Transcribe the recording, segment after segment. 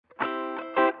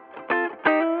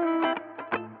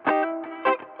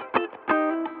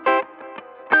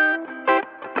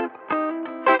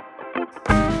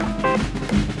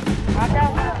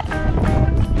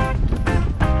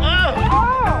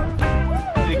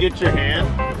get your hand?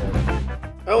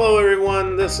 Hello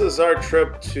everyone, this is our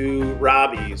trip to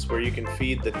Robbies where you can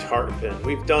feed the tarpon.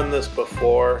 We've done this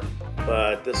before,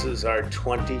 but this is our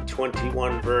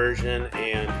 2021 version,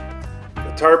 and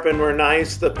the tarpon were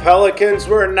nice, the pelicans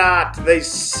were not. They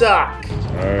suck.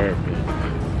 Tarpon.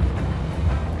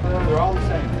 They're all the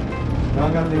same. They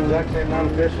all got the exact same amount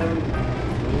of fishing.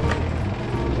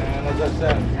 And as I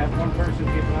said, have one person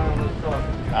keep an eye on this truck.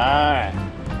 Alright.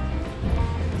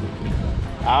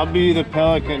 I'll be the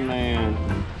pelican man.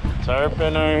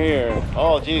 Tarpon are here.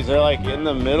 Oh geez, they're like in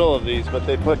the middle of these, but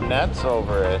they put nets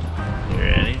over it. You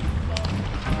ready?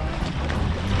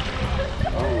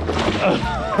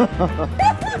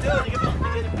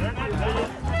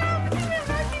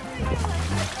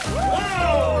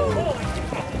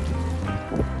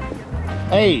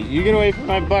 Hey, you get away from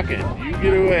my bucket. You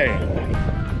get away.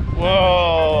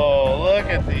 Whoa, look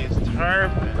at these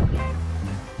tarpon.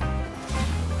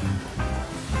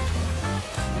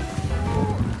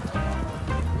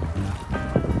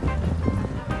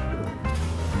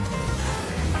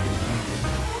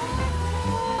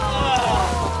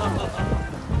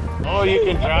 Oh, you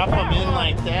can drop them in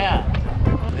like that.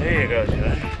 There you go,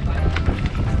 Joey.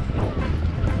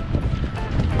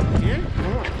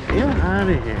 Get out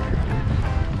of here.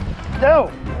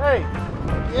 No! Hey!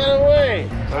 Get away!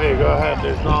 Okay, go ahead.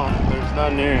 There's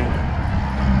none here.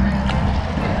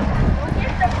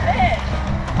 Here's the fish!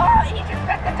 Oh, he just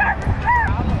got the tarpon!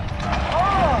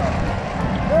 Oh!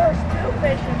 There's two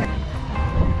fish in there.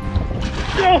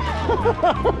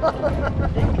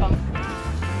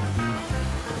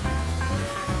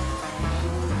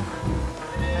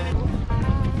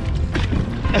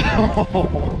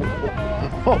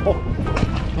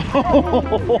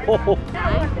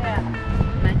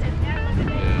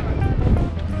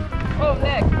 Oh,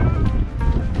 Nick.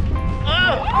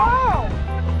 Oh!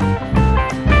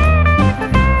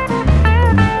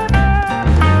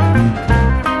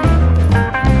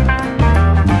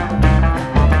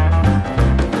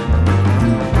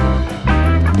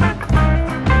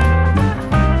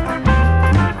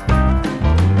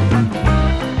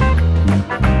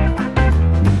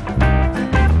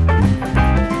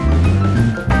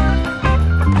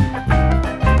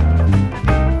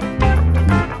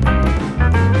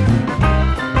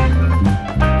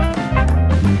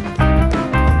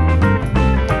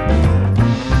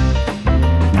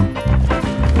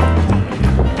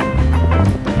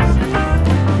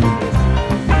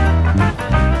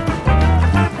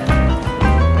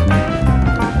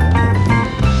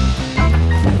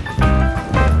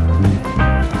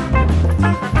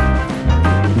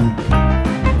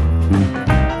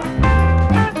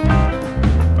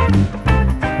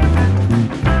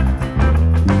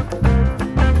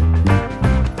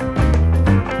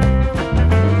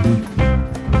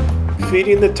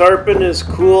 Feeding the tarpon is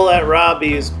cool at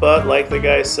Robbies, but like the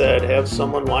guy said, have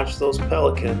someone watch those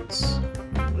pelicans.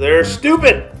 They're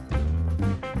stupid!